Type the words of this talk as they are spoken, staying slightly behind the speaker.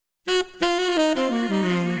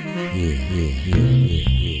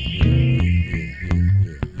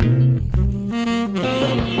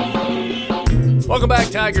Welcome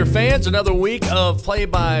back, Tiger fans. Another week of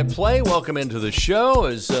play-by-play. Welcome into the show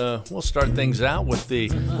as we'll start things out with the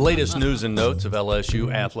latest news and notes of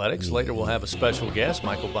LSU athletics. Later, we'll have a special guest,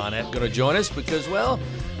 Michael Bonnet, going to join us because, well,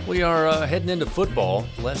 we are heading into football.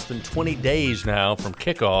 Less than 20 days now from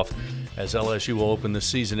kickoff as LSU will open the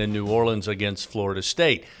season in New Orleans against Florida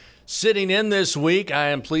State. Sitting in this week, I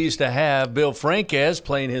am pleased to have Bill Franquez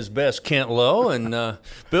playing his best Kent Lowe. And,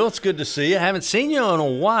 Bill, it's good to see you. I haven't seen you in a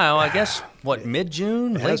while. I guess,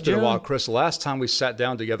 mid-June? It has been a while, Chris. The last time we sat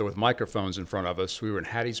down together with microphones in front of us, we were in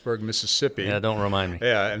Hattiesburg, Mississippi. Yeah, don't remind me.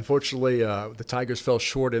 Yeah, unfortunately, the Tigers fell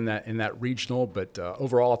short in that regional. But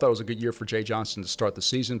overall, I thought it was a good year for Jay Johnson to start the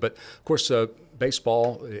season. But, of course,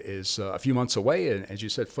 baseball is a few months away, and as you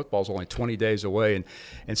said, football is only 20 days away.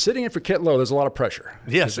 And sitting in for Kent Lowe, there's a lot of pressure.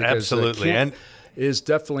 Yes, absolutely. Kent is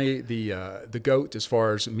definitely the GOAT as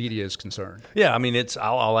far as media is concerned. Yeah, I mean, it's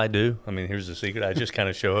all I do. I mean, here's the secret. I just kind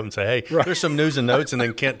of show up and say, hey, There's some news and notes, and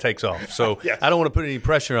then Kent takes off. So yes. I don't want to put any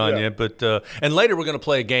pressure on you. But and later we're going to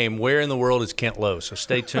play a game, Where in the World is Kent Lowe? So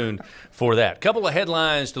stay tuned for that. Couple of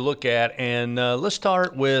headlines to look at, and let's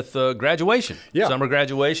start with graduation. Yeah. Summer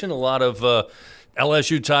graduation, a lot of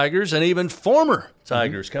LSU Tigers and even former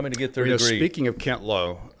Tigers coming to get their degree. Speaking of Kent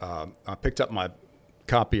Lowe, I picked up my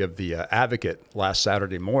copy of the Advocate last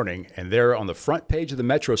Saturday morning, and there on the front page of the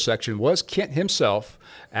Metro section was Kent himself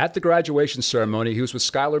at the graduation ceremony. He was with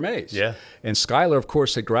Skylar Mays. Yeah. And Skylar, of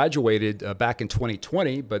course, had graduated back in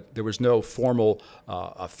 2020, but there was no formal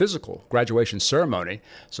physical graduation ceremony.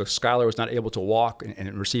 So Skylar was not able to walk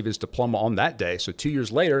and receive his diploma on that day. So 2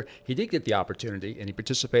 years later, he did get the opportunity, and he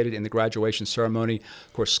participated in the graduation ceremony.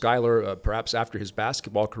 Of course, Skylar, perhaps after his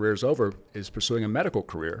basketball career is over, is pursuing a medical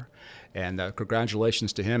career. And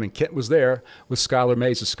congratulations to him. And Kent was there with Skylar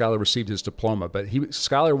Mays as Skylar received his diploma. But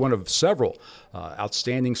Skylar, one of several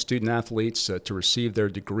outstanding student athletes to receive their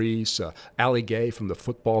degrees. Allie Gay from the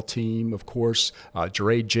football team, of course,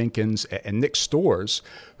 Jeray Jenkins, and Nick Storrs,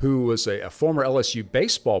 who was a former LSU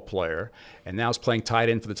baseball player and now is playing tight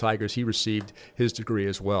end for the Tigers. He received his degree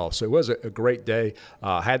as well. So it was a great day.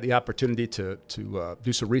 Had the opportunity to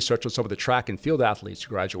do some research on some of the track and field athletes who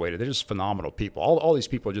graduated. They're just phenomenal people. All these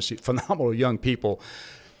people are just phenomenal young people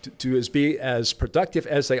to be as productive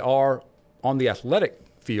as they are on the athletic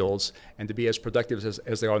fields and to be as productive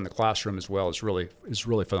as they are in the classroom as well is really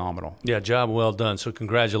phenomenal. Yeah, job well done. So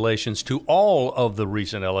congratulations to all of the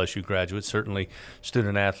recent LSU graduates, certainly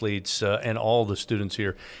student athletes and all the students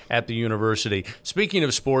here at the university. Speaking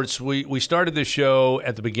of sports, we started this show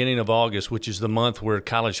at the beginning of August, which is the month where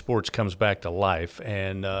college sports comes back to life.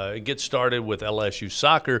 And it gets started with LSU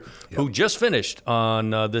soccer, who just finished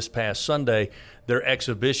on this past Sunday their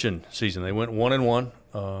exhibition season. They went 1-1.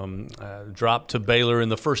 Dropped to Baylor in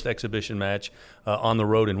the first exhibition match on the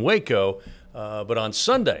road in Waco, but on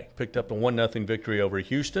Sunday picked up a 1-0 victory over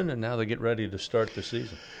Houston, and now they get ready to start the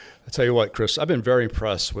season. I'll tell you what, Chris, I've been very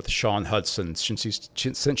impressed with Sean Hudson since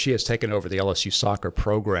she has taken over the LSU soccer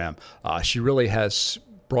program. She really has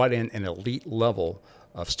brought in an elite level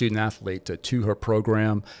of student athlete to her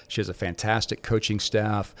program. She has a fantastic coaching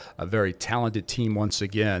staff, a very talented team once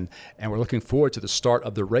again, and we're looking forward to the start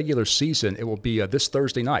of the regular season. It will be this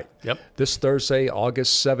Thursday night. Yep. This Thursday,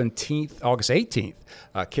 August 18th,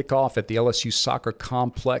 kickoff at the LSU Soccer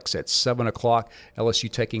Complex at 7 o'clock.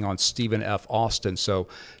 LSU taking on Stephen F. Austin. So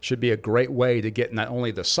should be a great way to get not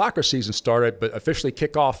only the soccer season started, but officially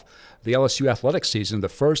kick off the LSU athletic season, the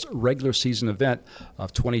first regular season event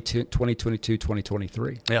of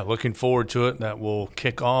 2022-2023. Yeah, looking forward to it. That will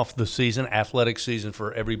kick off the season, athletic season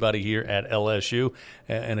for everybody here at LSU.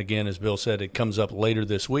 And again, as Bill said, it comes up later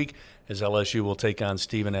this week as LSU will take on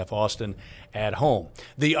Stephen F. Austin at home.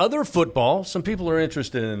 The other football, some people are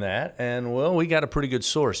interested in that, and, well, we got a pretty good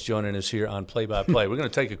source joining us here on Play by Play. We're going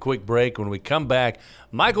to take a quick break. When we come back,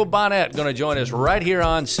 Michael Bonnet going to join us right here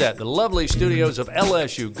on set, the lovely studios of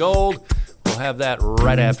LSU Gold. We'll have that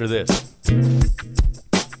right after this.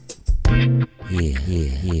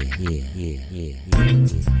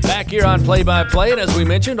 Back here on Play by Play, and as we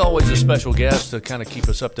mentioned, always a special guest to kind of keep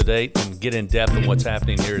us up to date and get in depth on what's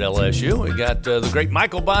happening here at LSU. We got the great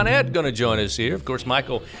Michael Bonnet going to join us here. Of course,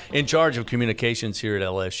 Michael in charge of communications here at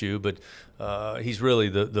LSU, but he's really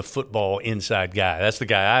the football inside guy. That's the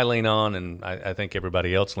guy I lean on, and I think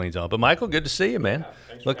everybody else leans on. But, Michael, good to see you, man.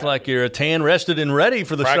 Look like you're tan, rested, and ready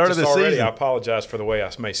for the start of the already. season. I apologize for the way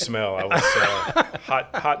I may smell. I was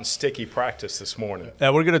hot and sticky practice this morning.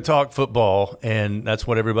 Now, we're going to talk football, and that's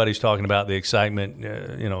what everybody's talking about, the excitement,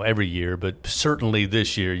 every year. But certainly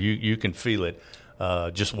this year, you can feel it.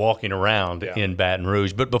 just walking around in Baton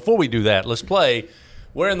Rouge. But before we do that, let's play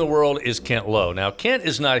Where in the World is Kent Lowe? Now, Kent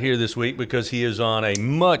is not here this week because he is on a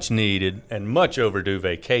much-needed and much overdue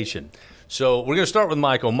vacation. So we're going to start with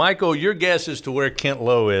Michael. Michael, your guess as to where Kent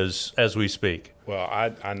Lowe is as we speak. Well,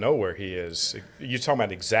 I know where he is. You talking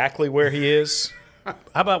about exactly where he is? How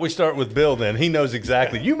about we start with Bill then? He knows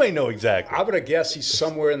exactly. You may know exactly. I would have guessed he's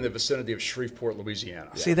somewhere in the vicinity of Shreveport, Louisiana.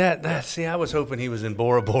 See that? See, I was hoping he was in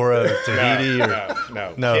Bora Bora, Tahiti,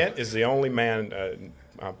 No. Kent is the only man.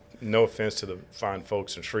 No offense to the fine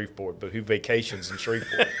folks in Shreveport, but who vacations in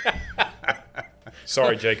Shreveport?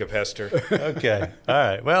 Sorry, Jacob Hester. Okay. All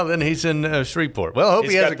right. Well, then he's in Shreveport. Well, I hope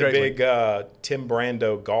he has a great week. He's got the big Tim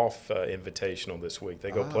Brando golf invitational this week.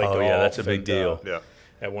 They go play golf. Oh, yeah, that's a big deal.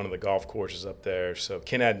 At one of the golf courses up there. So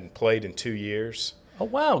Ken hadn't played in 2 years. Oh,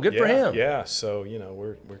 wow. Good for him. Yeah. So,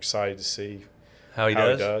 we're excited to see how he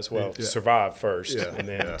does. Well, survive first and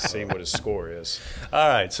then see what his score is. All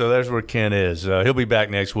right. So there's where Ken is. He'll be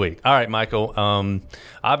back next week. All right, Michael.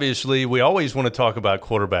 Obviously, we always want to talk about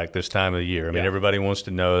quarterback this time of the year. I mean, everybody wants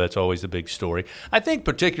to know. That's always the big story. I think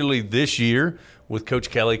particularly this year with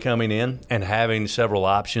Coach Kelly coming in and having several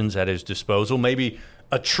options at his disposal, maybe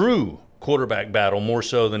a true quarterback battle more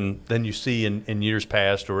so than you see in years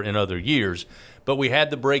past or in other years. But we had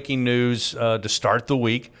the breaking news to start the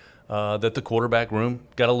week that the quarterback room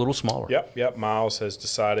got a little smaller. Yep. Miles has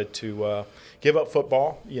decided to give up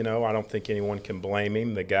football. I don't think anyone can blame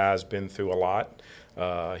him. The guy's been through a lot.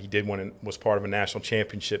 He was part of a national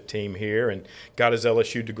championship team here and got his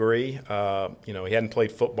LSU degree. He hadn't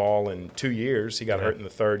played football in 2 years. He got hurt in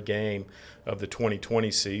the third game of the 2020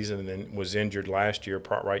 season and then was injured last year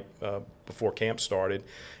right before camp started.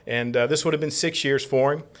 And this would have been 6 years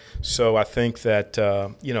for him. So I think that,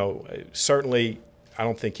 certainly I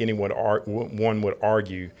don't think one would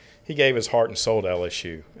argue he gave his heart and soul to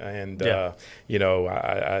LSU. And,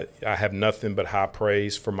 I have nothing but high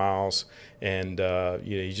praise for Miles. And,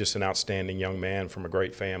 he's just an outstanding young man from a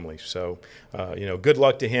great family. So, good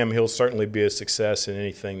luck to him. He'll certainly be a success in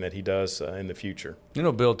anything that he does in the future.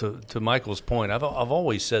 Bill, to Michael's point, I've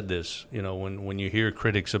always said this, when you hear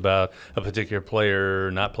critics about a particular player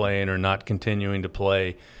not playing or not continuing to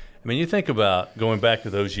play, I mean, you think about going back to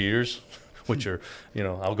those years, which are,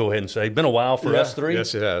 I'll go ahead and say, been a while for us three.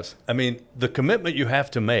 Yes, it has. I mean, the commitment you have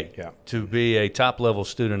to make to be a top-level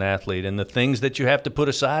student athlete and the things that you have to put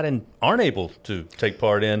aside and aren't able to take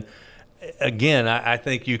part in, again, I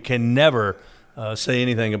think you can never say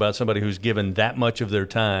anything about somebody who's given that much of their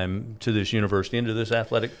time to this university and to this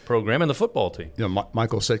athletic program and the football team.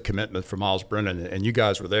 Michael said commitment for Miles Brennan, and you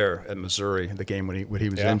guys were there at Missouri, the game when he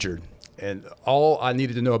was injured. And all I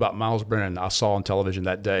needed to know about Miles Brennan, I saw on television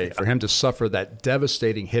that day. For him to suffer that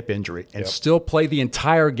devastating hip injury and still play the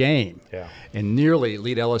entire game and nearly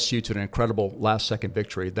lead LSU to an incredible last-second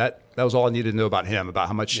victory, that was all I needed to know about him, about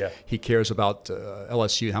how much he cares about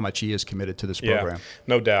LSU, how much he is committed to this program.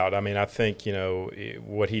 No doubt. I mean, I think,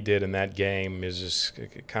 what he did in that game is just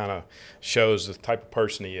kind of shows the type of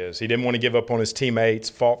person he is. He didn't want to give up on his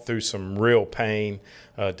teammates, fought through some real pain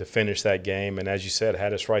to finish that game. And as you said,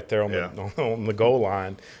 had us right there on the goal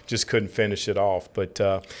line, just couldn't finish it off. But,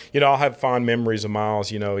 I'll have fond memories of Miles.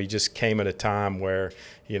 He just came at a time where,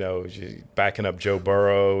 backing up Joe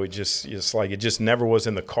Burrow, it just never was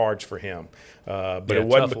in the cards for him. But it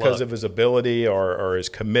wasn't because of his ability or his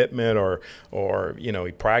commitment or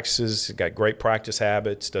he practices, he's got great practice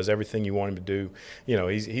habits, does everything you want him to do.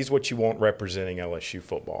 He's what you want representing LSU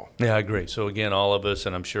football. Yeah, I agree. So, again, all of us,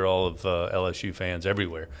 and I'm sure all of LSU fans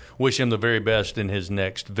everywhere, wish him the very best in his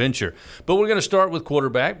next venture. But we're going to start with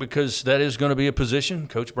quarterback because that is going to be a position.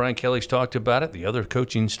 Coach Brian Kelly's talked about it. The other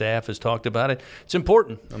coaching staff has talked about it. It's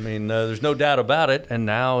important. I mean, there's no doubt about it, and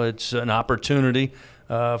now it's an opportunity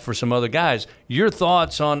for some other guys. Your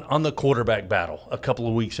thoughts on the quarterback battle a couple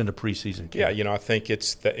of weeks into preseason camp? Yeah, I think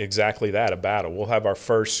it's exactly that, a battle. We'll have our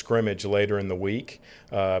first scrimmage later in the week.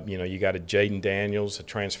 You got a Jaden Daniels, a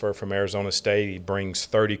transfer from Arizona State. He brings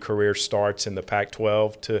 30 career starts in the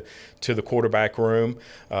Pac-12 to the quarterback room.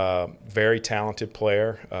 Very talented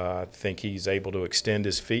player. I think he's able to extend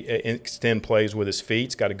plays with his feet.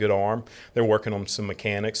 He's got a good arm. They're working on some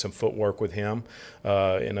mechanics, some footwork with him.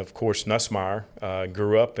 And, of course, Nussmeier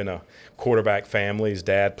grew up in a quarterback family. His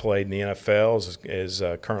dad played in the NFL, is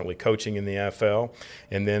currently coaching in the NFL.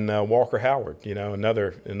 And then Walker Howard,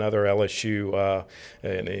 another LSU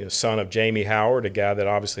son of Jamie Howard, a guy that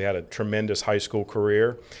obviously had a tremendous high school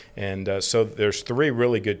career. And so there's three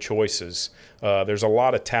really good choices. There's a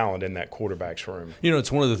lot of talent in that quarterback's room.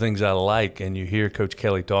 It's one of the things I like, and you hear Coach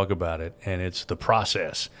Kelly talk about it, and it's the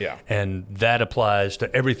process. Yeah. And that applies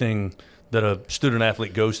to everything that a student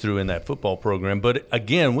athlete goes through in that football program. But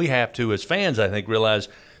again, we have to, as fans, I think, realize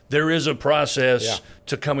there is a process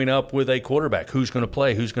to coming up with a quarterback. Who's going to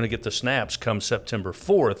play? Who's going to get the snaps come September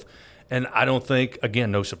 4th? And I don't think,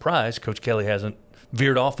 again, no surprise, Coach Kelly hasn't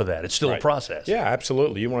veered off of that. It's still a process. Yeah,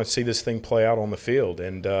 absolutely. You want to see this thing play out on the field.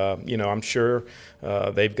 And, I'm sure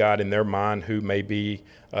they've got in their mind who may be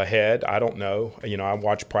ahead. I don't know. I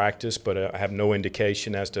watch practice, but I have no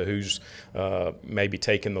indication as to who's maybe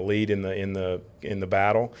taking the lead in the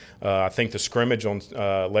battle. I think the scrimmage on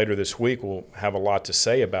later this week will have a lot to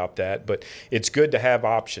say about that. But it's good to have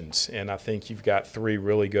options, and I think you've got 3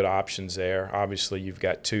 really good options there. Obviously, you've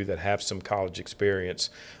got 2 that have some college experience,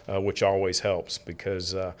 which always helps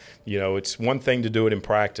because it's one thing to do it in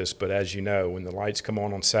practice, but as you know, when the lights come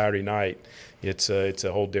on Saturday night, it's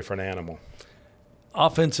a whole different animal.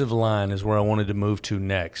 Offensive line is where I wanted to move to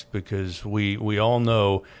next because we all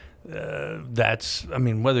know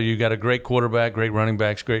whether you got a great quarterback, great running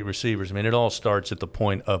backs, great receivers, it all starts at the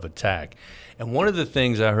point of attack. And one of the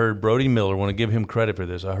things I heard Brody Miller, want to give him credit for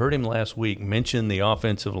this, I heard him last week mention the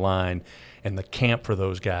offensive line and the camp for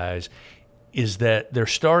those guys, is that they're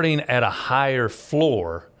starting at a higher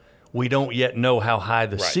floor. We don't yet know how high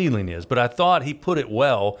the ceiling is. But I thought he put it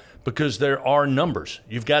well because there are numbers.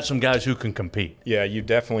 You've got some guys who can compete. Yeah, you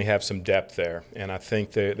definitely have some depth there. And I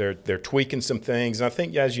think they're tweaking some things. And I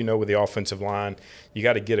think, as you know, with the offensive line, you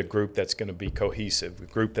got to get a group that's going to be cohesive, a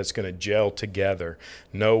group that's going to gel together,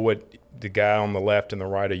 know what the guy on the left and the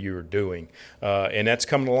right of you are doing. And that's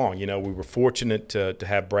coming along. We were fortunate to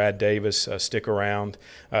have Brad Davis stick around.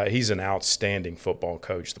 He's an outstanding football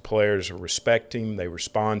coach. The players respect him. They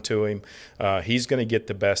respond to him. He's going to get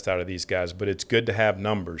the best out of these guys, but it's good to have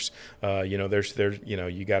numbers. There's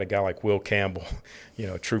you got a guy like Will Campbell,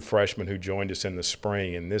 a true freshman who joined us in the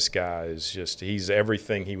spring, and this guy is he's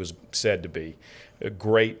everything he was said to be. A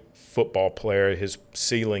great football player. His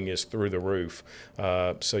ceiling is through the roof.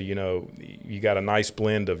 So you got a nice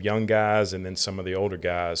blend of young guys and then some of the older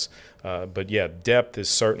guys. But yeah, depth is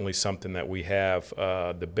certainly something that we have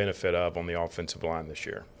the benefit of on the offensive line this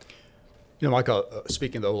year. Mike,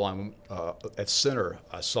 speaking of the O-line, at center,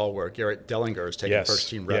 I saw where Garrett Dellinger is taking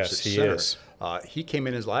first-team reps at center. Is. He came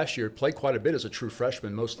in as last year, played quite a bit as a true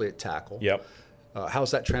freshman, mostly at tackle. Yep.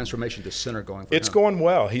 How's that transformation to center going for him? It's going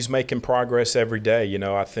well. He's making progress every day.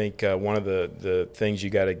 I think one of the things you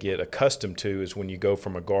got to get accustomed to is when you go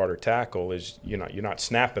from a guard or tackle is you're not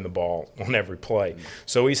snapping the ball on every play.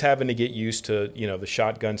 So he's having to get used to the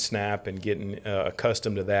shotgun snap and getting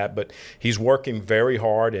accustomed to that. But he's working very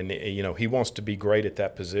hard, and he wants to be great at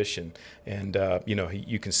that position. And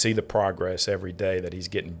you can see the progress every day that he's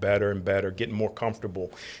getting better and better, getting more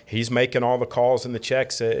comfortable. He's making all the calls and the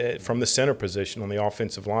checks from the center position on the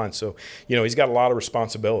offensive line. So, he's got a lot of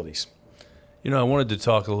responsibilities. I wanted to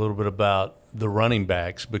talk a little bit about the running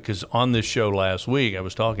backs because on this show last week I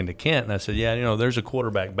was talking to Kent and I said, there's a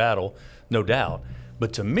quarterback battle, no doubt.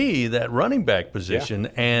 But to me, that running back position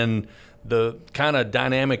and the kind of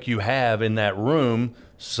dynamic you have in that room,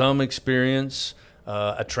 some experience,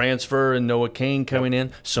 a transfer and Noah Cain coming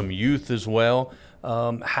in, some youth as well.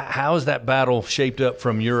 How is that battle shaped up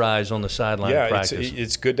from your eyes on the sideline of practice?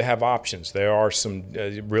 It's good to have options. There are some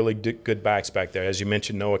really good backs back there. As you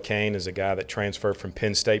mentioned, Noah Cain is a guy that transferred from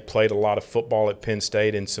Penn State, played a lot of football at Penn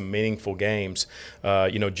State in some meaningful games.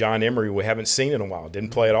 John Emery, we haven't seen in a while,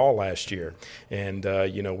 didn't play at all last year. And,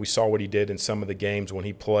 we saw what he did in some of the games when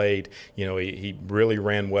he played. He really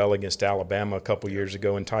ran well against Alabama a couple years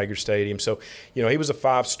ago in Tiger Stadium. So, he was a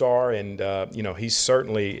 5-star, and, he's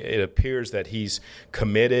certainly, it appears that he's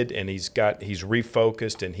committed and he's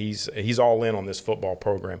refocused and he's all in on this football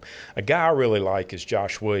program. A guy I really like is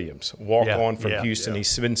Josh Williams, walk-on from Houston. He's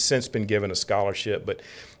since been given a scholarship, but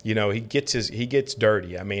he gets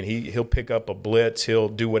dirty. He'll pick up a blitz. He'll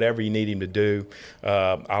do whatever you need him to do.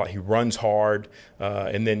 He runs hard.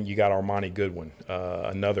 And then you got Armani Goodwin,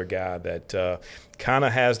 another guy that kind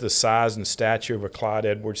of has the size and stature of a Clyde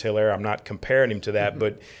Edwards-Helaire. I'm not comparing him to that,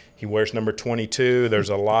 but he wears number 22. There's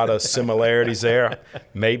a lot of similarities there.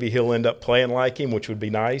 Maybe he'll end up playing like him, which would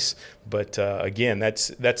be nice. But, again,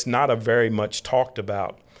 that's not a very much talked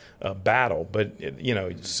about battle. But,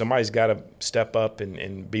 somebody's got to step up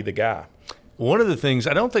and be the guy. One of the things,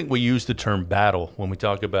 I don't think we use the term battle when we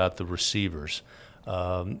talk about the receivers.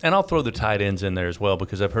 And I'll throw the tight ends in there as well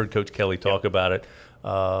because I've heard Coach Kelly talk about it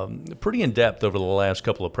pretty in depth over the last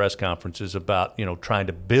couple of press conferences about, trying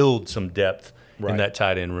to build some depth in that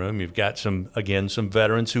tight end room. You've got some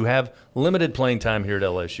veterans who have limited playing time here at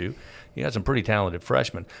LSU. You got some pretty talented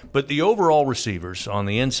freshmen. But the overall receivers on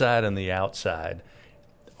the inside and the outside,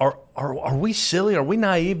 Are we silly? Are we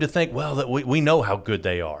naive to think, well, that we know how good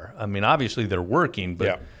they are? I mean, obviously they're working,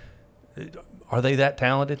 but are they that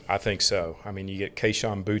talented? I think so. I mean, you get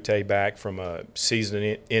Kayshon Boutte back from a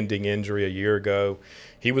season-ending injury a year ago.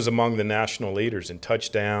 He was among the national leaders in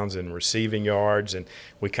touchdowns and receiving yards, and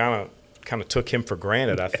we kind of took him for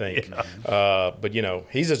granted, I think. But,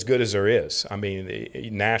 he's as good as there is. I mean,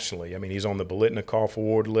 nationally. I mean, he's on the Biletnikoff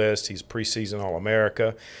Award list. He's preseason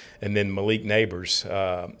All-America. And then Malik Neighbors.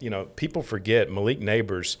 People forget Malik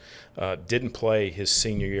Neighbors didn't play his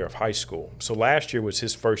senior year of high school. So last year was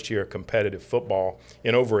his first year of competitive football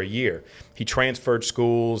in over a year. He transferred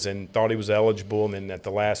schools and thought he was eligible, and then at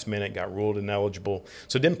the last minute got ruled ineligible.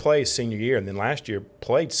 So didn't play his senior year, and then last year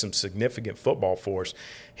played some significant football for us.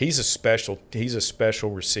 He's a special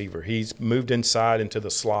receiver. He's moved inside into the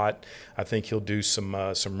slot. I think he'll do some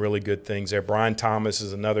really good things there. Brian Thomas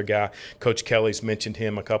is another guy. Coach Kelly's mentioned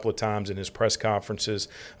him a couple of times in his press conferences.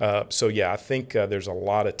 I think there's a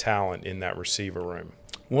lot of talent in that receiver room.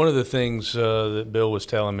 One of the things that Bill was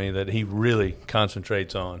telling me that he really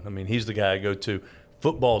concentrates on, I mean, he's the guy I go to,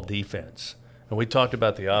 football defense. And we talked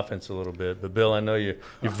about the offense a little bit, but Bill, I know you're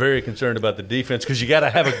very concerned about the defense because you got to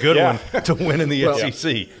have a good one to win in the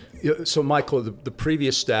SEC. So, Michael, the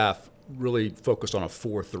previous staff really focused on a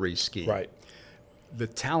 4-3 scheme. Right. The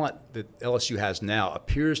talent that LSU has now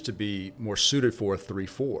appears to be more suited for a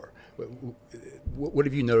 3-4. What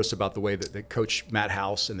have you noticed about the way that Coach Matt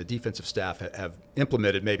House and the defensive staff have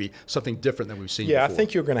implemented maybe something different than we've seen before? I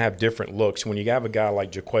think you're going to have different looks. When you have a guy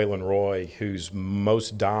like Jaquelin Roy, who's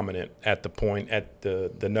most dominant at the point, at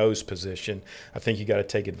the nose position, I think you got to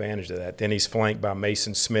take advantage of that. Then he's flanked by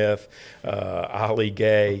Mason Smith, Ali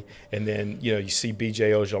Gay, and then you see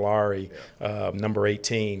B.J. Ojolari, number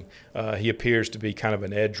 18. He appears to be kind of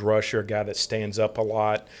an edge rusher, a guy that stands up a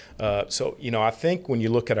lot. I think when you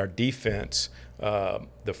look at our defense,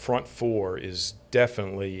 the front four is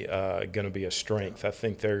definitely going to be a strength. I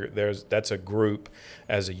think that's a group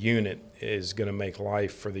as a unit is going to make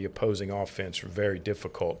life for the opposing offense very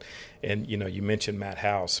difficult. And, you mentioned Matt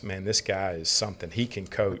House. Man, this guy is something. He can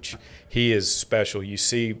coach. He is special. You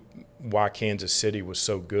see why Kansas City was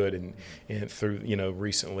so good and through,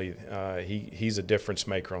 recently. He's a difference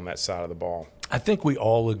maker on that side of the ball. I think we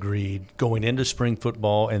all agreed going into spring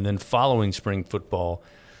football and then following spring football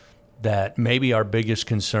that maybe our biggest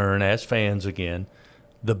concern as fans, again,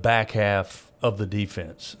 the back half of the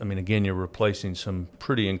defense. I mean, again, you're replacing some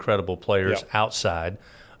pretty incredible players outside.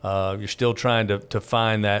 You're still trying to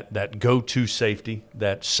find that go-to safety,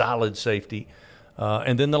 that solid safety,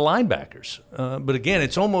 and then the linebackers. But again,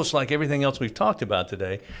 it's almost like everything else we've talked about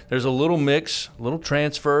today. There's a little mix, a little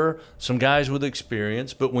transfer, some guys with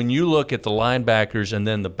experience. But when you look at the linebackers and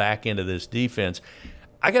then the back end of this defense,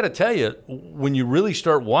 I got to tell you, when you really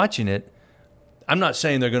start watching it, I'm not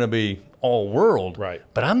saying they're going to be all world, right?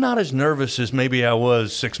 But I'm not as nervous as maybe I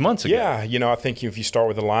was 6 months ago. Yeah, I think if you start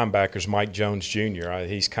with the linebackers, Mike Jones Jr.,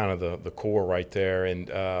 he's kind of the core right there, and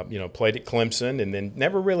played at Clemson, and then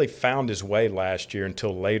never really found his way last year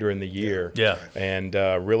until later in the year. Yeah, and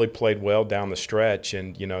really played well down the stretch,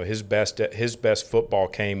 and his best football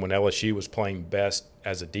came when LSU was playing best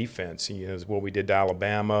as a defense. What we did to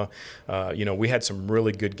Alabama. We had some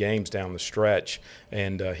really good games down the stretch,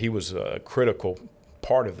 and he was a critical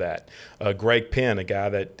part of that. Greg Penn, a guy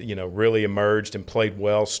that really emerged and played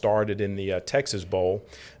well, started in the Texas Bowl,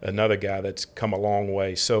 another guy that's come a long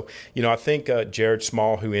way. So I think Jared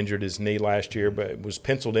Small, who injured his knee last year but was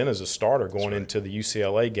penciled in as a starter going into the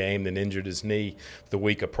UCLA game, then injured his knee the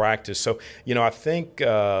week of practice. So I think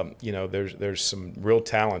there's some real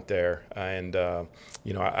talent there, and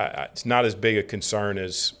it's not as big a concern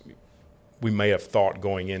as we may have thought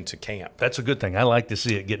going into camp. That's a good thing. I like to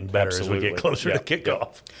see it getting better as we get closer to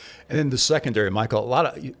kickoff. And then the secondary, Michael, a lot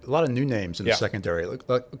of new names in the secondary.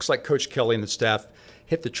 Looks like Coach Kelly and the staff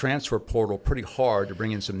hit the transfer portal pretty hard to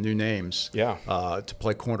bring in some new names to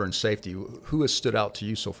play corner and safety. Who has stood out to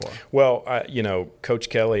you so far? Well, Coach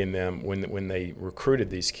Kelly and them, when they recruited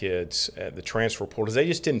these kids at the transfer portals, they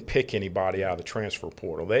just didn't pick anybody out of the transfer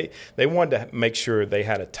portal. They wanted to make sure they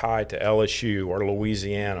had a tie to LSU or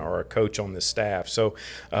Louisiana or a coach on the staff. So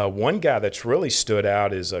one guy that's really stood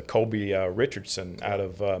out is Colby Richardson out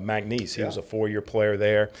of McNeese. He was a 4-year player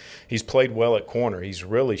there. He's played well at corner. He's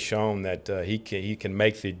really shown that he can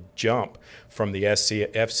make the jump from the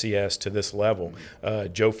FCS to this level.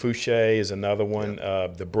 Joe Fouché is another one,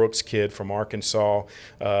 the Brooks kid from Arkansas.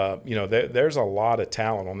 There's a lot of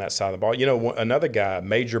talent on that side of the ball. Another guy,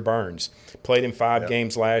 Major Burns, played in 5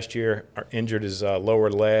 games last year, injured his lower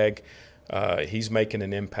leg. He's making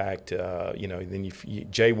an impact. Then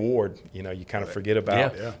Jay Ward, you kind of forget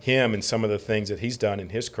about him and some of the things that he's done in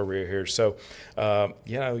his career here. So,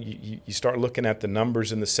 you start looking at the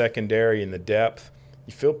numbers in the secondary and the depth.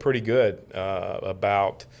 You feel pretty good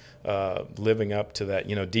about living up to that.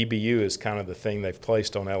 DBU is kind of the thing they've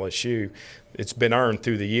placed on LSU. It's been earned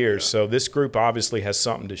through the years. So this group obviously has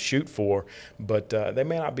something to shoot for, but they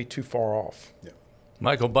may not be too far off. Yeah.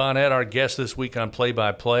 Michael Bonnet, our guest this week on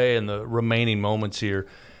Play-by-Play and the remaining moments here.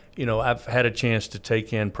 I've had a chance to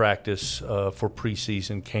take in practice for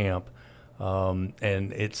preseason camp,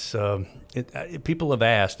 and it's people have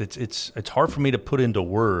asked. It's hard for me to put into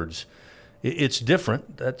words. It's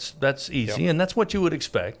different. That's easy, and that's what you would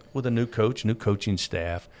expect with a new coach, new coaching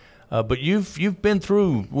staff. But you've been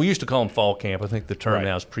through. We used to call them fall camp. I think the term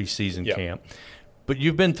now is preseason camp. But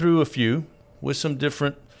you've been through a few with some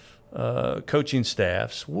different coaching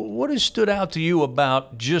staffs. What has stood out to you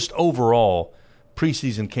about just overall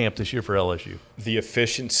preseason camp this year for LSU? The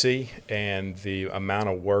efficiency and the amount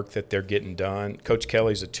of work that they're getting done. Coach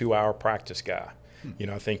Kelly's a 2-hour practice guy.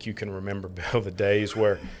 I think you can remember, Bill, the days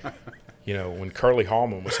where – when Curly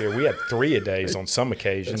Hallman was here, we had 3-a-days on some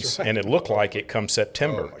occasions, and it looked like it come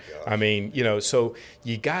September. So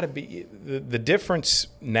you got to be – the difference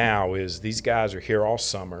now is these guys are here all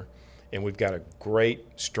summer, and we've got a great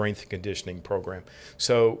strength and conditioning program.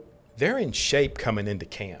 So they're in shape coming into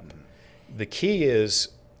camp. The key is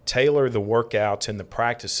tailor the workouts and the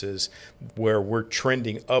practices where we're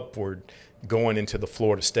trending upward going into the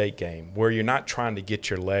Florida State game, where you're not trying to get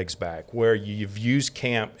your legs back, where you've used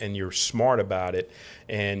camp and you're smart about it,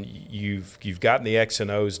 and you've gotten the X and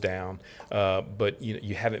O's down, but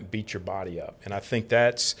you haven't beat your body up. And I think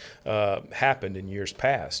that's happened in years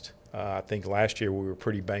past. I think last year we were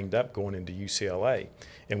pretty banged up going into UCLA,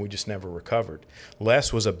 and we just never recovered.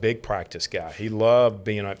 Les was a big practice guy. He loved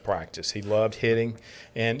being at practice. He loved hitting,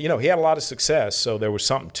 and he had a lot of success, so there was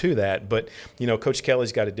something to that. But Coach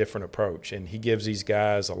Kelly's got a different approach, and he gives these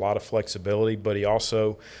guys a lot of flexibility, but he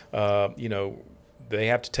also they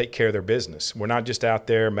have to take care of their business. We're not just out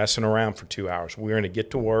there messing around for 2 hours. We're going to get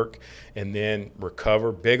to work and then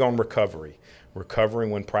recover, big on recovery.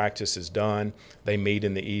 Recovering when practice is done. They meet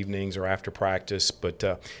in the evenings or after practice,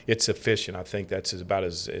 but it's efficient. I think that's about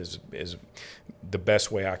as the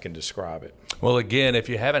best way I can describe it. Well, again, if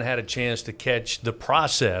you haven't had a chance to catch the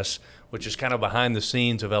process, which is kind of behind the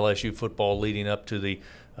scenes of LSU football leading up to the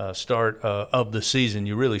start of the season,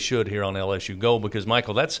 you really should here on LSU Go, because,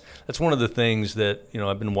 Michael, that's one of the things that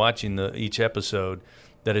I've been watching each episode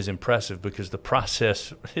that is impressive, because the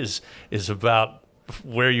process is about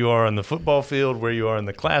where you are on the football field, where you are in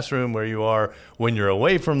the classroom, where you are when you're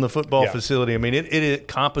away from the football facility. I mean, it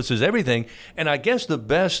encompasses everything. And I guess the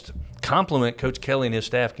best compliment Coach Kelly and his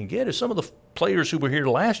staff can get is some of the players who were here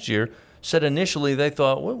last year said initially they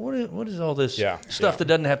thought, what is all this stuff that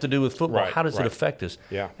doesn't have to do with football? How does it affect us?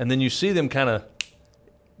 Yeah. And then you see them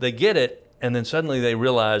they get it, and then suddenly they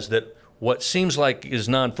realize that what seems like is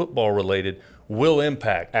non-football related will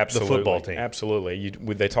impact the football team. Absolutely.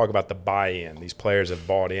 They talk about the buy-in. These players have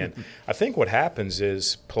bought in. I think what happens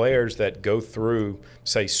is players that go through,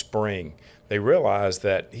 say, spring, they realize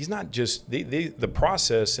that he's not just the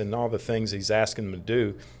process and all the things he's asking them to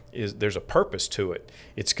do is there's a purpose to it.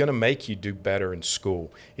 It's going to make you do better in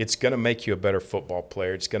school. It's going to make you a better football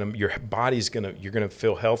player. Your body's going to, you're going to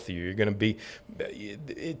feel healthier. You're going to be,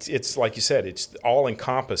 it's like you said, it's all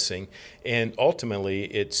encompassing. And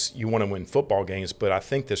ultimately you want to win football games, but I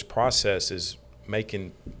think this process is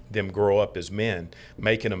making them grow up as men,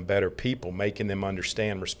 making them better people, making them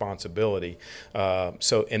understand responsibility.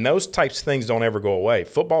 And those types of things don't ever go away.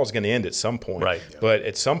 Football is going to end at some point. Right. But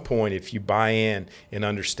at some point, if you buy in and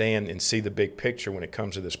understand and see the big picture when it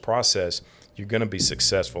comes to this process, you're going to be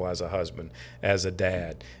successful as a husband, as a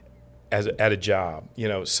dad, at a job,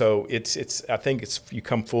 so I think you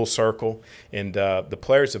come full circle, and the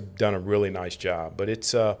players have done a really nice job, but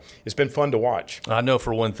it's been fun to watch. I know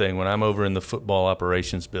for one thing, when I'm over in the football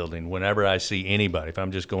operations building, whenever I see anybody, if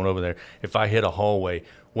I'm just going over there, if I hit a hallway,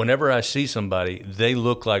 whenever I see somebody, they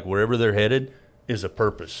look like wherever they're headed is a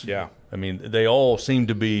purpose. Yeah. I mean, they all seem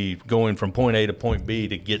to be going from point A to point B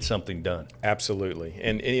to get something done. Absolutely.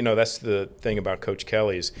 And that's the thing about Coach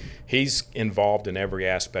Kelly is he's involved in every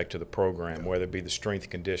aspect of the program, whether it be the strength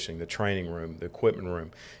and conditioning, the training room, the equipment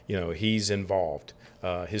room. He's involved.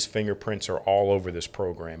 His fingerprints are all over this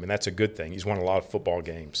program, and that's a good thing. He's won a lot of football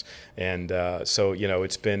games. And so,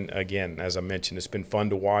 it's been, again, as I mentioned, it's been fun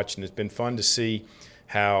to watch, and it's been fun to see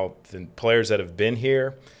how the players that have been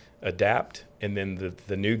here adapt and then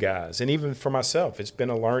the new guys. And even for myself, it's been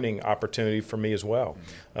a learning opportunity for me as well,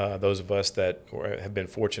 those of us that have been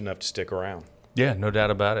fortunate enough to stick around. Yeah, no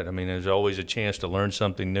doubt about it. I mean, there's always a chance to learn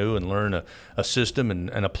something new and learn a system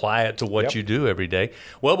and apply it to what you do every day.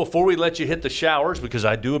 Well, before we let you hit the showers, because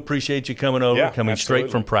I do appreciate you coming over, coming straight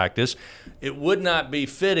from practice, it would not be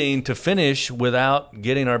fitting to finish without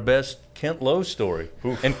getting our best Kent Lowe story.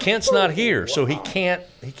 Oof. And Kent's not here, so he can't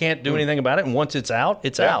do anything about it. And once it's out,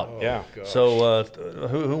 it's out. Yeah. So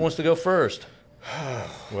who wants to go first?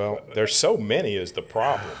 Well, there's so many is the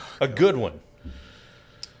problem. A good one.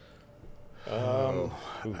 You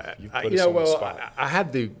put us on the spot. I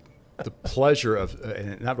had the pleasure of,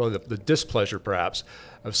 and not really the displeasure perhaps,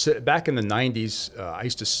 of back in the 90s, I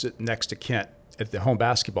used to sit next to Kent at the home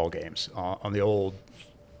basketball games on the old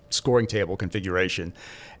scoring table configuration.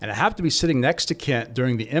 And I happened to be sitting next to Kent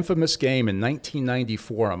during the infamous game in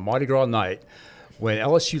 1994 on Mardi Gras night when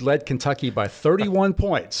LSU led Kentucky by 31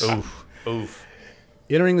 points. Oof.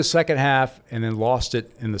 Entering the second half and then lost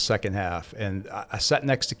it in the second half. And I sat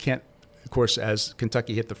next to Kent. Of course, as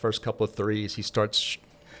Kentucky hit the first couple of threes, he starts,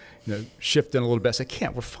 shifting a little bit. I said,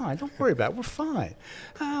 "Kent, we're fine. Don't worry about it. We're fine."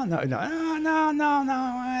 "Oh, no.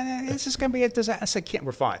 This is going to be a disaster." I said, "Kent,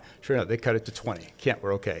 we're fine." Sure enough, they cut it to 20. "Kent,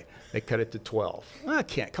 we're okay." They cut it to 12.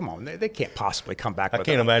 "Kent, come on. They can't possibly come back." I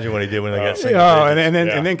can't imagine what he did when they got and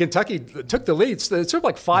then Kentucky took the lead. So there was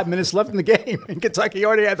like 5 minutes left in the game, and Kentucky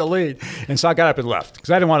already had the lead. And so I got up and left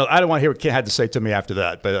because I didn't want to hear what Kent had to say to me after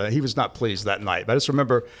that. But he was not pleased that night. But I just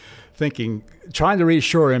remember trying to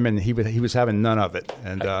reassure him, and he was having none of it.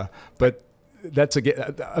 And but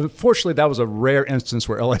unfortunately, that was a rare instance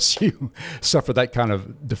where LSU suffered that kind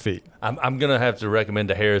of defeat. I'm going to have to recommend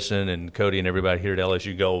to Harrison and Cody and everybody here at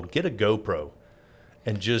LSU Gold, get a GoPro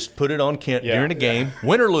and just put it on Kent during a game,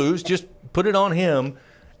 win or lose. Just put it on him,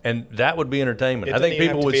 and that would be entertainment. I think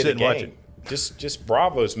people would sit and watch it. Just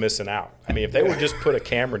Bravo's missing out. I mean, if they would just put a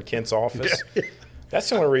camera in Kent's office. That's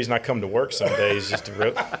the only reason I come to work some days, just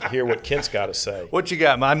to hear what Kent's got to say. What you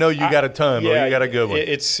got? I know you got a ton, but you got a good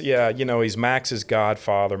one. He's Max's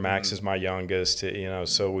godfather. Max is my youngest,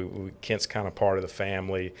 so Kent's kind of part of the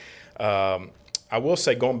family. I will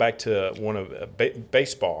say, going back to one of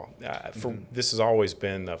baseball, this has always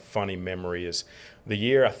been a funny memory, is the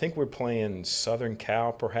year, I think we're playing Southern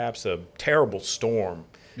Cal, perhaps, a terrible storm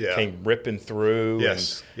came ripping through.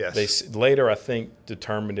 Yes. They later, I think,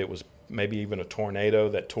 determined it was maybe even a tornado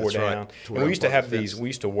that tore down. Right. And we used to have these. We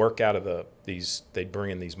used to work out of these. They'd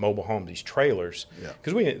bring in these mobile homes, these trailers.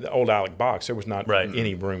 Because the old Alec Box, there was not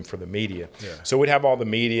any room for the media. Yeah. So we'd have all the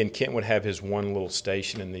media, and Kent would have his one little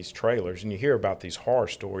station in these trailers. And you hear about these horror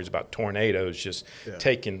stories about tornadoes just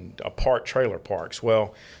taking apart trailer parks.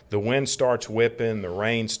 Well, the wind starts whipping, the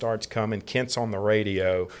rain starts coming. Kent's on the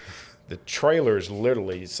radio. The trailer is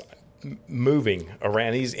literally moving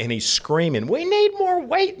around, he's screaming, "We need more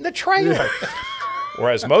weight in the trailer."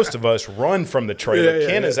 Whereas most of us run from the trailer.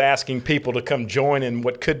 Ken is asking people to come join in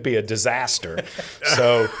what could be a disaster.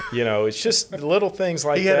 So, it's just little things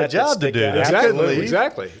like that. He had a job to do.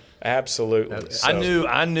 Exactly. Absolutely. So.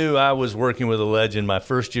 I knew I was working with a legend. My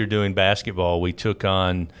first year doing basketball, we took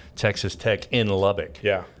on Texas Tech in Lubbock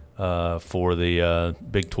for the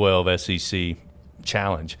Big 12 SEC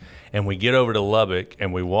Challenge. And we get over to Lubbock,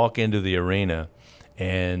 and we walk into the arena,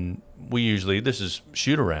 and this is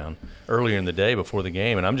shoot around earlier in the day before the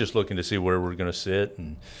game, and I'm just looking to see where we're going to sit.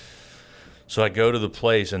 And so I go to the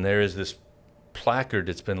place, and there is this placard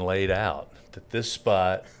that's been laid out that this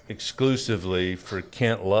spot exclusively for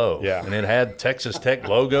Kent Lowe. Yeah. And it had Texas Tech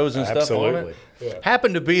logos and stuff on it. Yeah.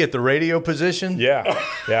 Happened to be at the radio position. Yeah.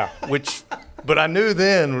 But I knew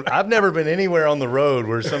then, I've never been anywhere on the road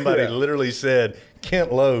where somebody literally said,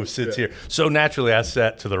 Kent Lowe sits here. So naturally, I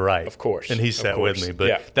sat to the right. Of course. And he sat with me.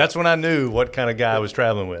 But that's when I knew what kind of guy I was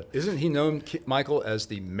traveling with. Isn't he known, Michael, as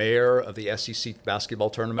the mayor of the SEC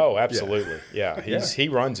basketball tournament? Oh, absolutely. He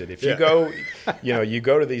runs it. If you go, you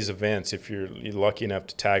go to these events, if you're lucky enough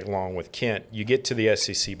to tag along with Kent, you get to the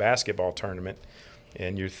SEC basketball tournament,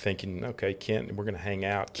 and you're thinking, okay, Kent, we're going to hang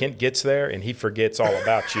out. Kent gets there, and he forgets all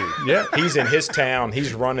about you. He's in his town.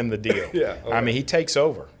 He's running the deal. I mean, he takes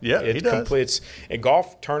over. He does. Completes and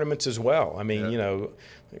golf tournaments as well. I mean,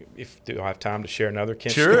 do I have time to share another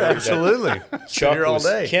Kent story? Sure,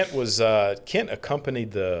 absolutely. Kent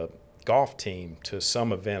accompanied the golf team to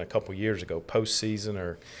some event a couple years ago,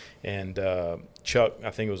 postseason, and Chuck,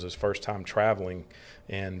 I think it was his first time traveling,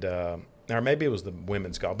 and or maybe it was the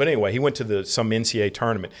women's golf. But anyway, he went to some NCAA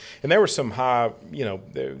tournament. And there were some high,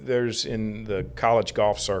 there's in the college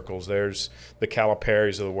golf circles, there's the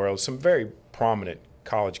Caliparis of the world, some very prominent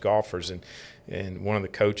college golfers. And And one of the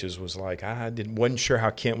coaches was like, wasn't sure how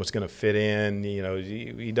Kent was going to fit in. You know,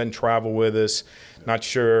 he doesn't travel with us, not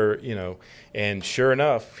sure, you know. And sure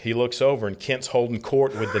enough, he looks over and Kent's holding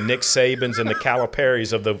court with the Nick Sabans and the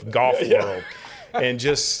Caliparis of the golf world. And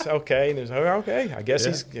just okay, I guess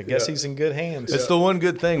he's in good hands. It's the one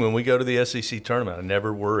good thing when we go to the SEC tournament. I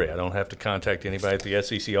never worry. I don't have to contact anybody at the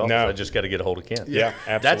SEC office. No. I just got to get a hold of Kent. Yeah,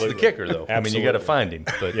 absolutely. That's the kicker, though. Absolutely. I mean, you got to find him.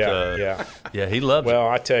 But yeah, he loves it. Well,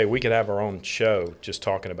 I tell you, we could have our own show just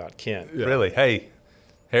talking about Kent. Yeah. Really? Hey,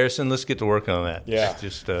 Harrison, let's get to work on that. Yeah.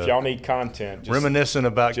 Just if y'all need content, just, reminiscing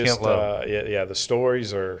about Kent Love. The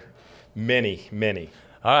stories are many, many.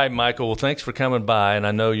 All right, Michael. Well, thanks for coming by, and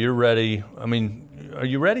I know you're ready. I mean, are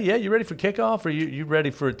you ready? Yeah, you ready for kickoff, or you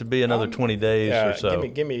ready for it to be another 20 days or so?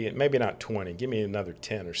 Give me maybe not 20. Give me another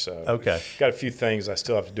 10 or so. Okay. Got a few things I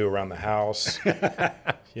still have to do around the house.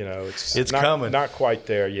 You know, it's coming. Not quite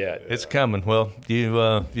there yet. It's coming. Well,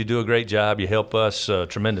 you do a great job. You help us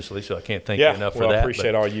tremendously, so I can't thank you enough for that. I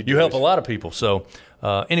appreciate all you do. You help a lot of people. So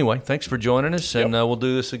anyway, thanks for joining us, and we'll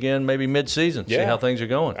do this again maybe mid-season, see how things are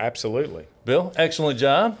going. Absolutely. Bill, excellent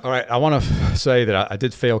job. All right, I want to say that I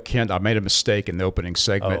did fail Kent. I made a mistake in the opening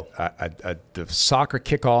segment. The soccer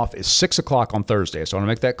kickoff is 6 o'clock on Thursday, so I want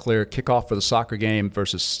to make that clear. Kickoff for the soccer game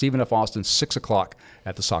versus Stephen F. Austin, 6 o'clock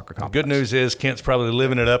at the soccer complex. Good news is Kent's probably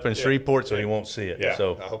living it up in Shreveport, so he won't see it. Yeah.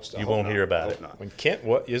 So I hope so. you won't hear about it. When Kent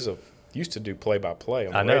used to do play-by-play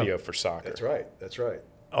on the radio for soccer. That's right.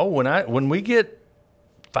 Oh, when we get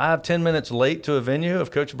 5-10 minutes late to a venue, if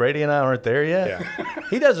Coach Brady and I aren't there yet,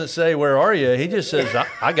 he doesn't say, "Where are you?" He just says,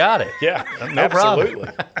 I got it. Yeah, no absolutely.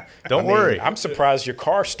 problem. Don't worry. I'm surprised your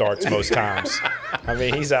car starts most times. I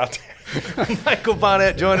mean, he's out there. Michael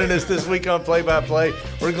Bonnet joining us this week on Play by Play.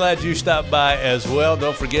 We're glad you stopped by as well.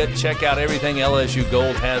 Don't forget, check out everything LSU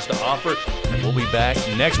Gold has to offer. And we'll be back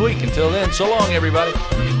next week. Until then, so long, everybody.